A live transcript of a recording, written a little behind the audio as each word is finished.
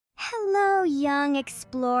Hello, young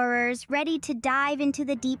explorers, ready to dive into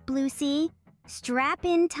the deep blue sea? Strap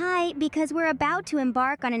in tight because we're about to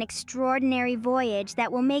embark on an extraordinary voyage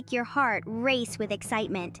that will make your heart race with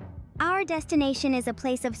excitement. Our destination is a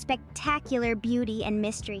place of spectacular beauty and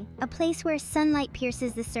mystery, a place where sunlight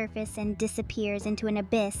pierces the surface and disappears into an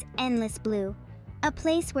abyss endless blue. A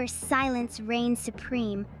place where silence reigns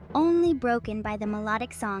supreme, only broken by the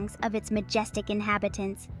melodic songs of its majestic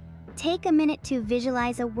inhabitants. Take a minute to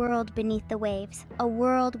visualize a world beneath the waves, a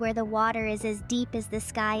world where the water is as deep as the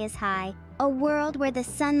sky is high, a world where the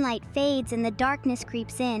sunlight fades and the darkness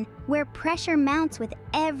creeps in, where pressure mounts with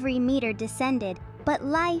every meter descended, but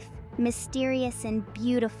life, mysterious and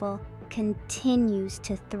beautiful, continues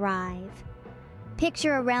to thrive.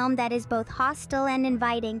 Picture a realm that is both hostile and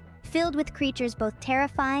inviting, filled with creatures both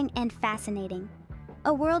terrifying and fascinating.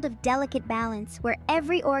 A world of delicate balance where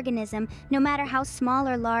every organism, no matter how small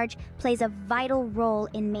or large, plays a vital role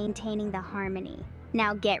in maintaining the harmony.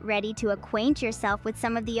 Now get ready to acquaint yourself with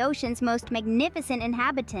some of the ocean's most magnificent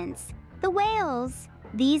inhabitants, the whales.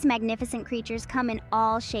 These magnificent creatures come in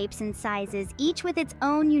all shapes and sizes, each with its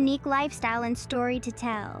own unique lifestyle and story to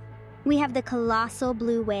tell. We have the colossal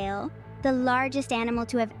blue whale, the largest animal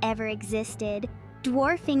to have ever existed,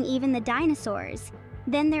 dwarfing even the dinosaurs.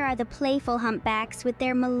 Then there are the playful humpbacks with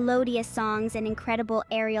their melodious songs and incredible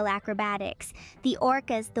aerial acrobatics. The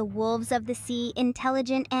orcas, the wolves of the sea,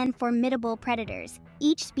 intelligent and formidable predators.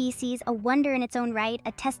 Each species a wonder in its own right,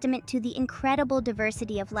 a testament to the incredible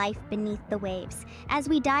diversity of life beneath the waves. As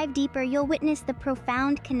we dive deeper, you'll witness the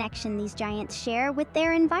profound connection these giants share with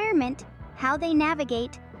their environment, how they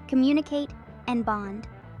navigate, communicate, and bond.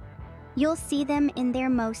 You'll see them in their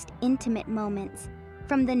most intimate moments,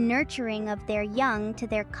 from the nurturing of their young to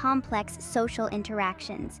their complex social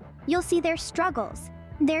interactions. You'll see their struggles,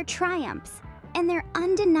 their triumphs, and their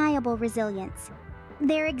undeniable resilience.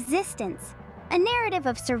 Their existence, a narrative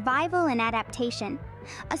of survival and adaptation,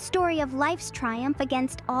 a story of life's triumph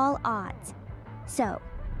against all odds. So,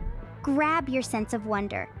 grab your sense of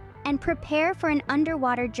wonder and prepare for an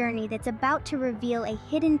underwater journey that's about to reveal a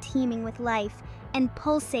hidden teeming with life and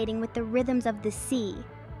pulsating with the rhythms of the sea.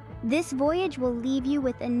 This voyage will leave you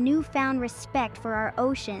with a newfound respect for our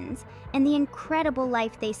oceans and the incredible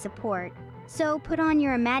life they support. So put on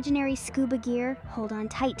your imaginary scuba gear, hold on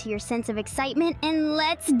tight to your sense of excitement, and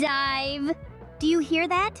let's dive! Do you hear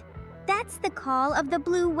that? That's the call of the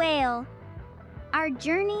blue whale. Our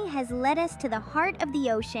journey has led us to the heart of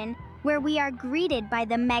the ocean, where we are greeted by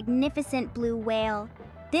the magnificent blue whale.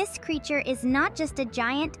 This creature is not just a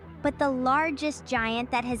giant, but the largest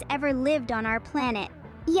giant that has ever lived on our planet.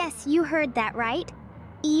 Yes, you heard that right.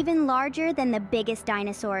 Even larger than the biggest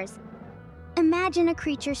dinosaurs. Imagine a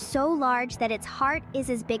creature so large that its heart is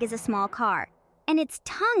as big as a small car, and its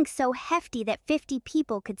tongue so hefty that 50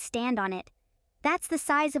 people could stand on it. That's the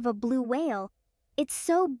size of a blue whale. It's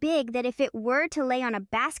so big that if it were to lay on a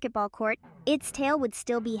basketball court, its tail would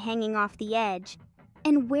still be hanging off the edge.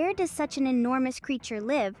 And where does such an enormous creature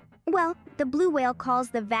live? Well, the blue whale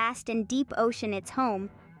calls the vast and deep ocean its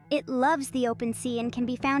home. It loves the open sea and can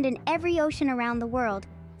be found in every ocean around the world,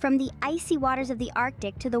 from the icy waters of the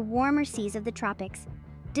Arctic to the warmer seas of the tropics.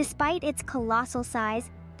 Despite its colossal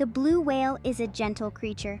size, the blue whale is a gentle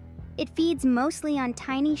creature. It feeds mostly on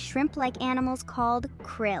tiny shrimp-like animals called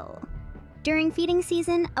krill. During feeding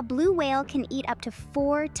season, a blue whale can eat up to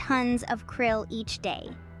 4 tons of krill each day.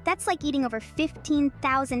 That's like eating over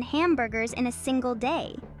 15,000 hamburgers in a single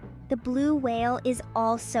day. The blue whale is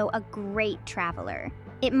also a great traveler.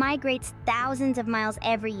 It migrates thousands of miles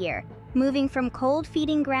every year, moving from cold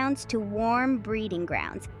feeding grounds to warm breeding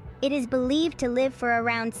grounds. It is believed to live for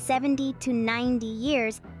around 70 to 90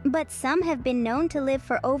 years, but some have been known to live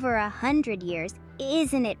for over 100 years.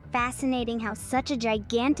 Isn't it fascinating how such a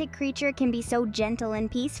gigantic creature can be so gentle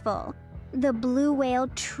and peaceful? The blue whale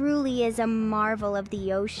truly is a marvel of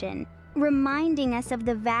the ocean, reminding us of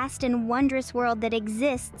the vast and wondrous world that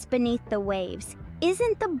exists beneath the waves.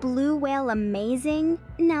 Isn't the blue whale amazing?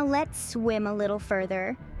 Now let's swim a little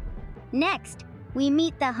further. Next, we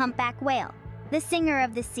meet the humpback whale, the singer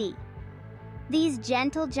of the sea. These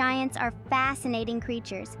gentle giants are fascinating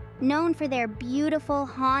creatures, known for their beautiful,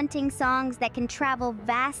 haunting songs that can travel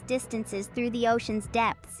vast distances through the ocean's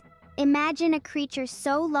depths. Imagine a creature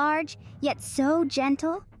so large, yet so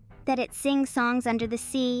gentle, that it sings songs under the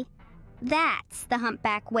sea. That's the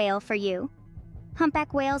humpback whale for you.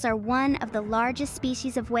 Humpback whales are one of the largest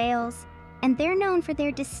species of whales, and they're known for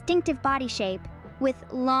their distinctive body shape, with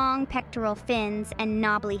long pectoral fins and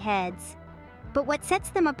knobbly heads. But what sets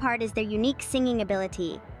them apart is their unique singing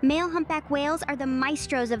ability. Male humpback whales are the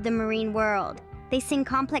maestros of the marine world. They sing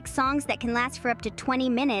complex songs that can last for up to 20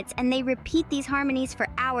 minutes, and they repeat these harmonies for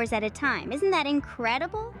hours at a time. Isn't that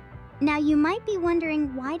incredible? Now you might be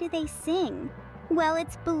wondering, why do they sing? Well,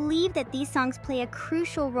 it's believed that these songs play a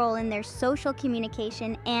crucial role in their social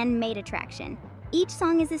communication and mate attraction. Each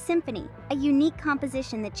song is a symphony, a unique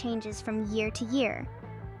composition that changes from year to year.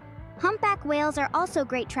 Humpback whales are also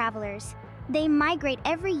great travelers. They migrate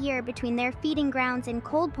every year between their feeding grounds in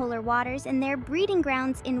cold polar waters and their breeding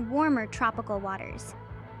grounds in warmer tropical waters.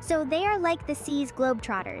 So they are like the sea's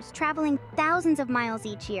globetrotters, traveling thousands of miles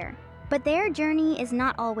each year. But their journey is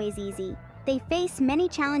not always easy. They face many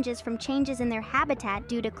challenges from changes in their habitat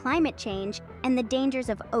due to climate change and the dangers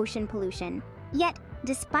of ocean pollution. Yet,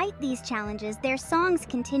 despite these challenges, their songs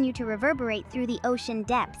continue to reverberate through the ocean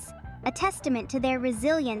depths, a testament to their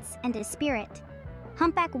resilience and spirit.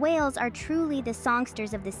 Humpback whales are truly the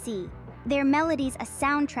songsters of the sea. Their melodies a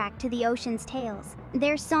soundtrack to the ocean's tales.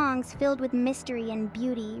 Their songs, filled with mystery and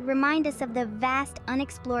beauty, remind us of the vast,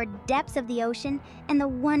 unexplored depths of the ocean and the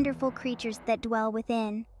wonderful creatures that dwell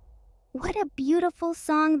within. What a beautiful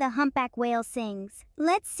song the humpback whale sings.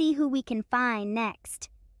 Let's see who we can find next.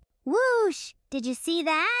 Whoosh! Did you see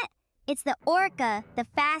that? It's the orca, the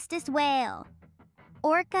fastest whale.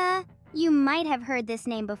 Orca? You might have heard this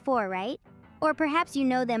name before, right? Or perhaps you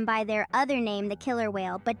know them by their other name, the killer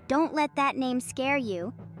whale, but don't let that name scare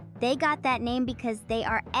you. They got that name because they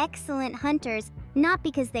are excellent hunters, not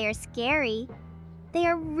because they are scary. They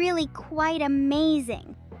are really quite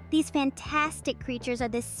amazing. These fantastic creatures are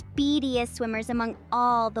the speediest swimmers among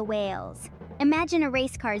all the whales. Imagine a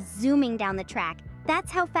race car zooming down the track.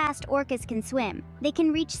 That's how fast orcas can swim. They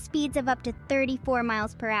can reach speeds of up to 34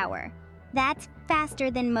 miles per hour. That's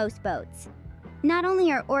faster than most boats. Not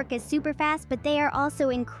only are orcas super fast, but they are also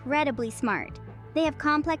incredibly smart. They have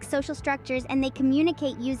complex social structures and they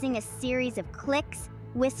communicate using a series of clicks,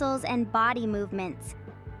 whistles, and body movements.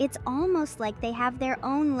 It's almost like they have their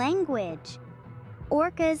own language.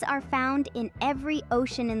 Orcas are found in every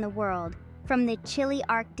ocean in the world, from the chilly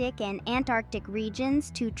Arctic and Antarctic regions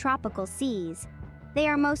to tropical seas. They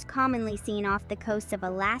are most commonly seen off the coasts of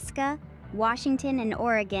Alaska, Washington, and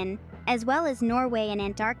Oregon, as well as Norway and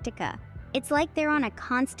Antarctica. It's like they're on a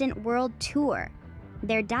constant world tour.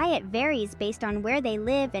 Their diet varies based on where they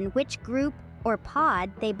live and which group or pod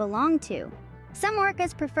they belong to. Some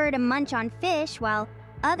orcas prefer to munch on fish, while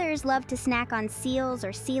others love to snack on seals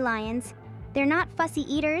or sea lions. They're not fussy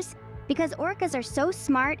eaters. Because orcas are so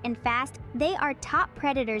smart and fast, they are top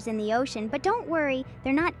predators in the ocean, but don't worry,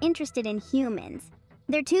 they're not interested in humans.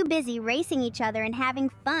 They're too busy racing each other and having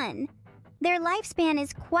fun. Their lifespan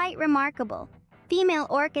is quite remarkable. Female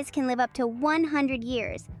orcas can live up to 100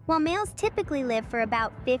 years, while males typically live for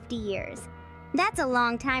about 50 years. That's a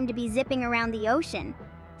long time to be zipping around the ocean.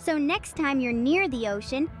 So next time you're near the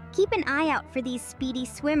ocean, keep an eye out for these speedy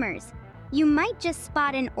swimmers. You might just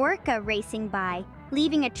spot an orca racing by,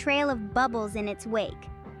 leaving a trail of bubbles in its wake.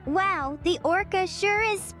 Wow, the orca sure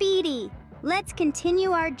is speedy! Let's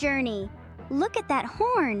continue our journey. Look at that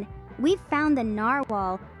horn! We've found the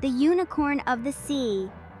narwhal, the unicorn of the sea.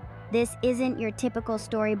 This isn't your typical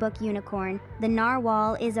storybook unicorn. The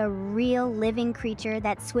narwhal is a real living creature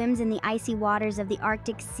that swims in the icy waters of the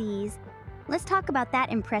Arctic seas. Let's talk about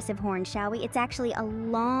that impressive horn, shall we? It's actually a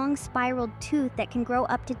long, spiraled tooth that can grow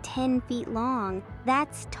up to 10 feet long.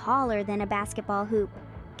 That's taller than a basketball hoop.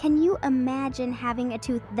 Can you imagine having a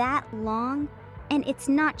tooth that long? And it's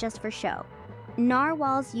not just for show.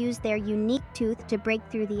 Narwhals use their unique tooth to break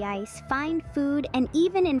through the ice, find food, and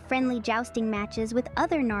even in friendly jousting matches with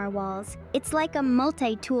other narwhals. It's like a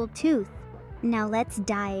multi-tool tooth. Now let's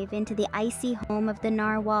dive into the icy home of the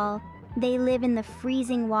narwhal. They live in the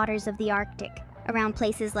freezing waters of the Arctic, around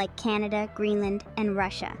places like Canada, Greenland, and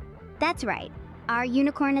Russia. That's right, our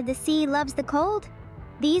unicorn of the sea loves the cold.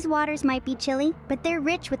 These waters might be chilly, but they're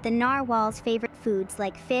rich with the narwhal's favorite foods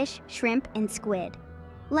like fish, shrimp, and squid.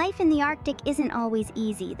 Life in the Arctic isn't always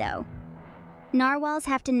easy, though. Narwhals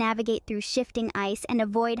have to navigate through shifting ice and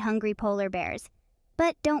avoid hungry polar bears.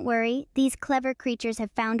 But don't worry, these clever creatures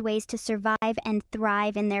have found ways to survive and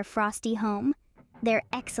thrive in their frosty home. They're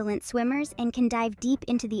excellent swimmers and can dive deep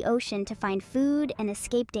into the ocean to find food and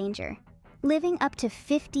escape danger. Living up to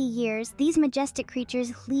 50 years, these majestic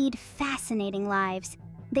creatures lead fascinating lives.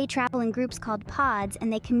 They travel in groups called pods,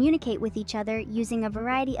 and they communicate with each other using a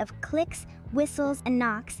variety of clicks, whistles, and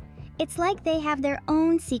knocks. It's like they have their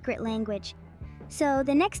own secret language. So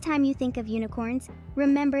the next time you think of unicorns,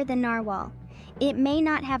 remember the narwhal. It may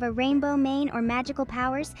not have a rainbow mane or magical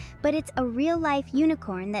powers, but it's a real-life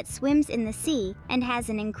unicorn that swims in the sea and has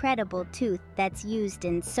an incredible tooth that's used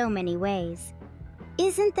in so many ways.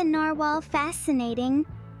 Isn't the narwhal fascinating?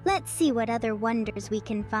 Let's see what other wonders we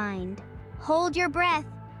can find. Hold your breath.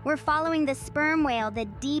 We're following the sperm whale, the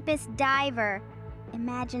deepest diver.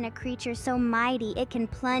 Imagine a creature so mighty it can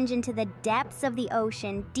plunge into the depths of the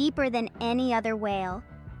ocean, deeper than any other whale.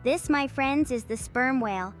 This, my friends, is the sperm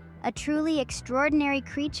whale, a truly extraordinary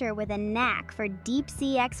creature with a knack for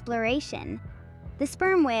deep-sea exploration. The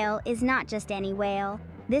sperm whale is not just any whale.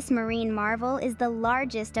 This marine marvel is the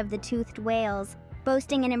largest of the toothed whales,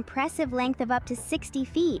 boasting an impressive length of up to 60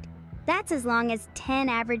 feet. That's as long as 10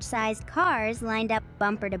 average-sized cars lined up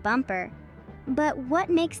bumper to bumper. But what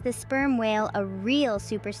makes the sperm whale a real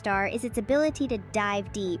superstar is its ability to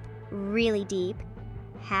dive deep, really deep.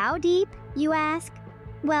 How deep, you ask?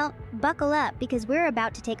 Well, buckle up because we're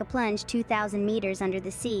about to take a plunge 2,000 meters under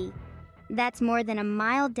the sea. That's more than a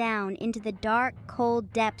mile down into the dark,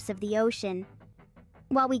 cold depths of the ocean.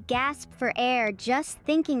 While we gasp for air just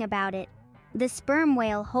thinking about it, the sperm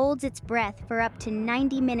whale holds its breath for up to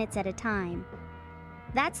 90 minutes at a time.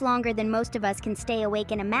 That's longer than most of us can stay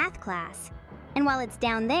awake in a math class. And while it's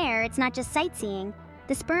down there, it's not just sightseeing.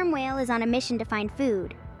 The sperm whale is on a mission to find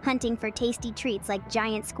food, hunting for tasty treats like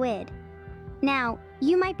giant squid. Now,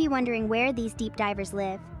 you might be wondering where these deep divers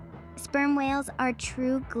live. Sperm whales are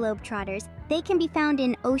true globetrotters. They can be found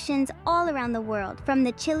in oceans all around the world, from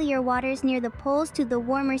the chillier waters near the poles to the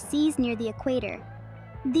warmer seas near the equator.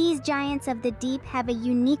 These giants of the deep have a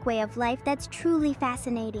unique way of life that's truly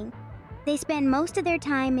fascinating. They spend most of their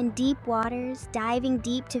time in deep waters, diving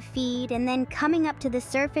deep to feed, and then coming up to the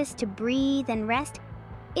surface to breathe and rest.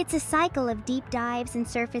 It's a cycle of deep dives and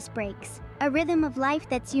surface breaks, a rhythm of life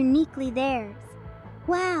that's uniquely theirs.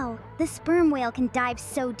 Wow, the sperm whale can dive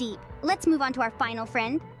so deep. Let's move on to our final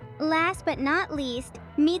friend. Last but not least,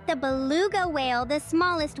 meet the beluga whale, the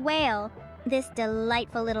smallest whale. This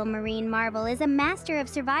delightful little marine marvel is a master of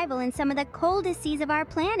survival in some of the coldest seas of our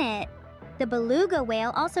planet. The beluga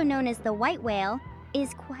whale, also known as the white whale,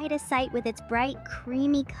 is quite a sight with its bright,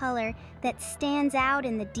 creamy color that stands out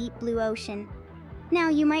in the deep blue ocean. Now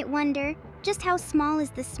you might wonder, just how small is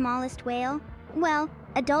the smallest whale? Well,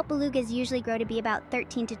 adult belugas usually grow to be about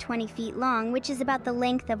 13 to 20 feet long, which is about the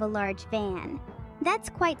length of a large van. That's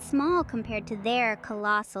quite small compared to their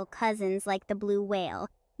colossal cousins like the blue whale,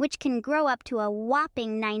 which can grow up to a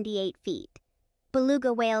whopping 98 feet.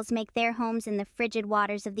 Beluga whales make their homes in the frigid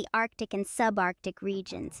waters of the Arctic and subarctic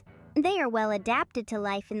regions. They are well adapted to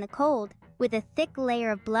life in the cold, with a thick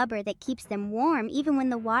layer of blubber that keeps them warm even when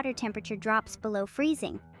the water temperature drops below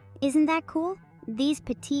freezing. Isn't that cool? These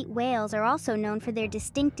petite whales are also known for their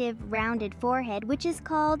distinctive rounded forehead, which is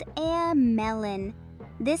called a melon.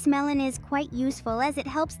 This melon is quite useful as it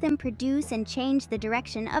helps them produce and change the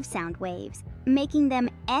direction of sound waves, making them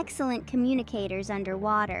excellent communicators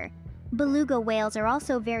underwater. Beluga whales are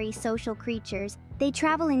also very social creatures. They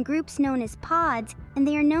travel in groups known as pods, and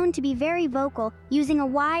they are known to be very vocal, using a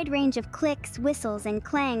wide range of clicks, whistles, and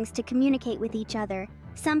clangs to communicate with each other.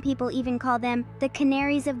 Some people even call them the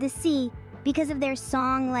canaries of the sea because of their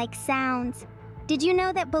song-like sounds. Did you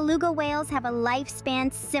know that beluga whales have a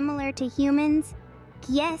lifespan similar to humans?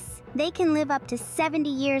 Yes, they can live up to 70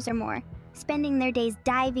 years or more, spending their days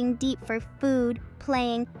diving deep for food,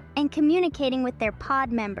 playing, and communicating with their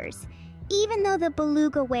pod members. Even though the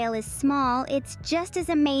beluga whale is small, it's just as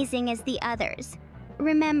amazing as the others.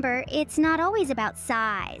 Remember, it's not always about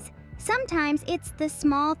size. Sometimes it's the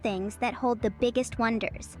small things that hold the biggest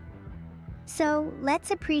wonders. So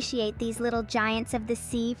let's appreciate these little giants of the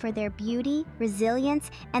sea for their beauty, resilience,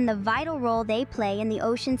 and the vital role they play in the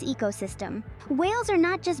ocean's ecosystem. Whales are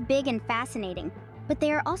not just big and fascinating, but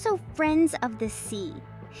they are also friends of the sea.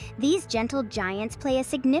 These gentle giants play a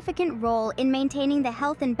significant role in maintaining the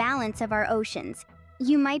health and balance of our oceans.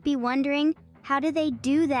 You might be wondering, how do they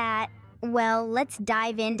do that? Well, let's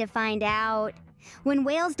dive in to find out. When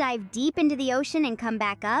whales dive deep into the ocean and come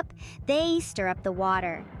back up, they stir up the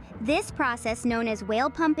water. This process, known as whale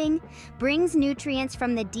pumping, brings nutrients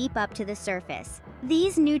from the deep up to the surface.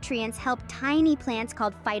 These nutrients help tiny plants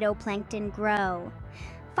called phytoplankton grow.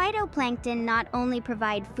 Phytoplankton not only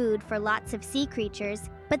provide food for lots of sea creatures,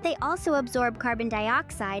 but they also absorb carbon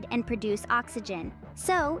dioxide and produce oxygen.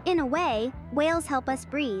 So, in a way, whales help us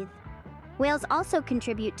breathe. Whales also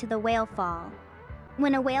contribute to the whale fall.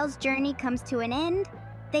 When a whale's journey comes to an end,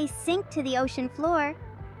 they sink to the ocean floor.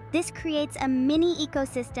 This creates a mini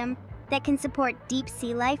ecosystem that can support deep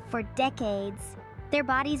sea life for decades. Their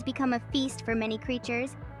bodies become a feast for many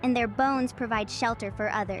creatures, and their bones provide shelter for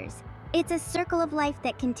others. It's a circle of life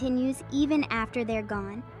that continues even after they're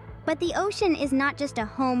gone. But the ocean is not just a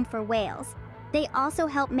home for whales. They also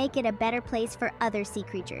help make it a better place for other sea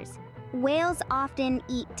creatures. Whales often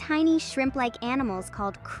eat tiny shrimp-like animals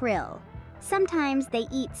called krill. Sometimes they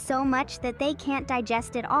eat so much that they can't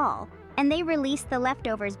digest it all, and they release the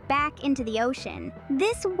leftovers back into the ocean.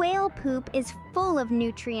 This whale poop is full of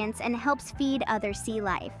nutrients and helps feed other sea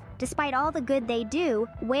life. Despite all the good they do,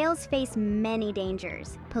 whales face many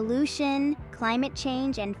dangers. Pollution, climate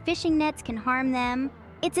change, and fishing nets can harm them.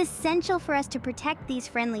 It's essential for us to protect these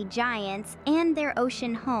friendly giants and their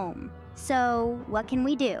ocean home. So, what can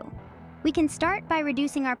we do? We can start by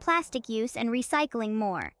reducing our plastic use and recycling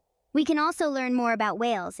more. We can also learn more about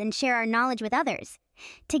whales and share our knowledge with others.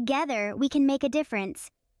 Together, we can make a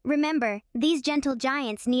difference. Remember, these gentle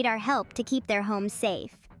giants need our help to keep their homes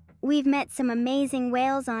safe. We've met some amazing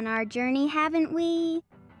whales on our journey, haven't we?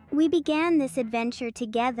 We began this adventure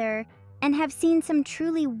together and have seen some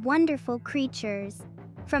truly wonderful creatures.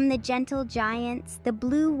 From the gentle giants, the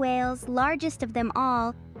blue whales, largest of them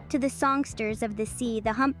all, to the songsters of the sea,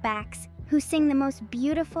 the humpbacks, who sing the most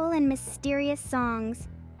beautiful and mysterious songs.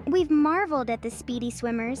 We've marveled at the speedy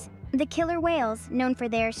swimmers, the killer whales, known for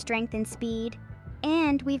their strength and speed.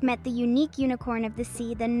 And we've met the unique unicorn of the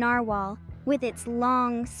sea, the narwhal, with its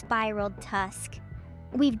long, spiraled tusk.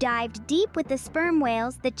 We've dived deep with the sperm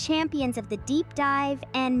whales, the champions of the deep dive,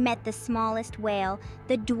 and met the smallest whale,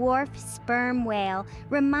 the dwarf sperm whale,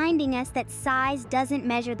 reminding us that size doesn't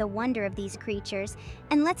measure the wonder of these creatures.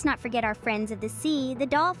 And let's not forget our friends of the sea, the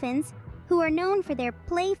dolphins, who are known for their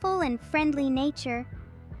playful and friendly nature.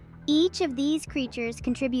 Each of these creatures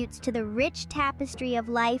contributes to the rich tapestry of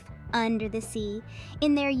life under the sea,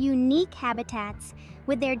 in their unique habitats,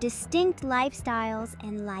 with their distinct lifestyles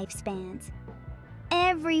and lifespans.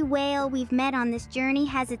 Every whale we've met on this journey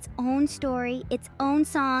has its own story, its own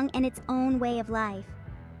song, and its own way of life.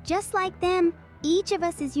 Just like them, each of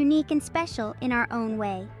us is unique and special in our own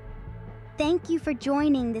way. Thank you for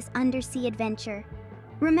joining this undersea adventure.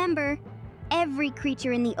 Remember, every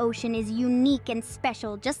creature in the ocean is unique and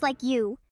special, just like you.